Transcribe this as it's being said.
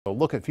A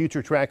look at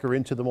Future Tracker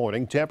into the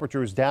morning.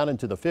 Temperatures down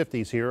into the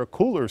 50s here. A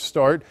cooler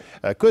start.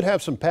 Could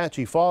have some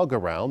patchy fog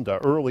around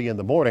early in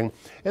the morning.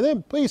 And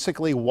then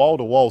basically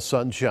wall-to-wall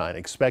sunshine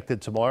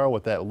expected tomorrow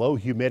with that low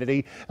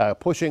humidity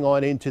pushing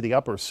on into the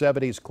upper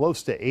 70s,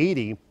 close to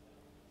 80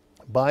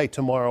 by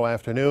tomorrow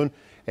afternoon.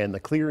 And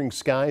the clearing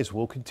skies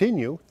will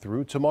continue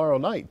through tomorrow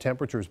night.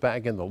 Temperatures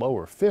back in the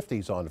lower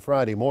 50s on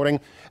Friday morning,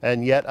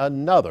 and yet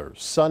another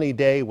sunny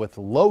day with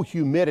low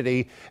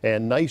humidity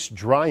and nice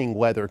drying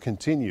weather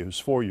continues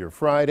for your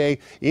Friday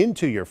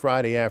into your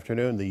Friday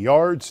afternoon. The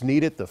yards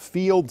need it, the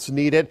fields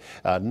need it.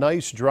 A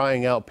nice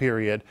drying out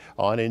period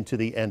on into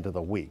the end of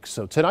the week.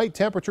 So tonight,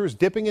 temperatures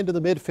dipping into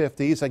the mid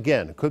 50s.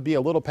 Again, could be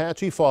a little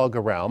patchy fog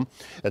around.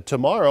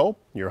 Tomorrow,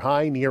 your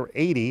high near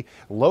 80,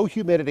 low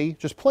humidity,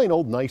 just plain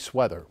old nice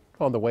weather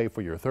on the way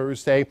for your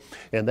Thursday,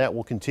 and that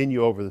will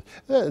continue over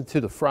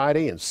to the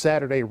Friday and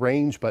Saturday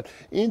range, but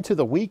into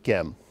the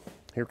weekend.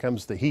 Here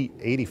comes the heat.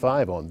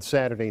 85 on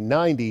Saturday,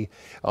 90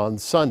 on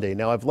Sunday.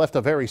 Now, I've left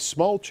a very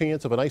small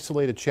chance of an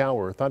isolated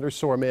shower or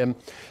thunderstorm in,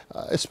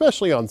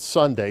 especially on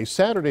Sunday.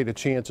 Saturday, the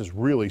chance is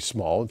really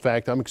small. In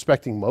fact, I'm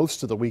expecting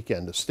most of the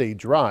weekend to stay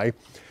dry,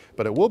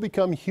 but it will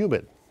become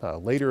humid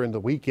later in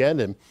the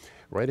weekend and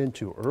right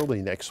into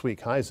early next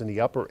week. Highs in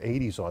the upper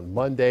 80s on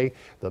Monday.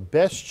 The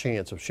best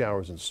chance of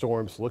showers and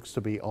storms looks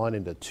to be on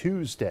into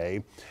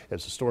Tuesday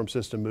as the storm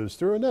system moves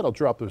through, and that'll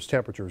drop those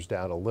temperatures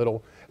down a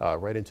little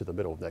right into the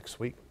middle of next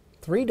week.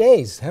 3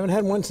 days. Haven't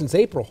had one since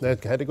April.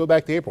 That had to go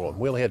back to April, and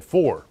we only had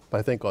 4,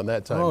 I think, on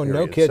that time period.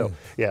 Oh, no kidding. So,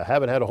 yeah,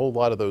 haven't had a whole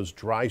lot of those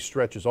dry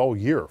stretches all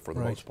year for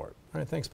the most part. All right, thanks.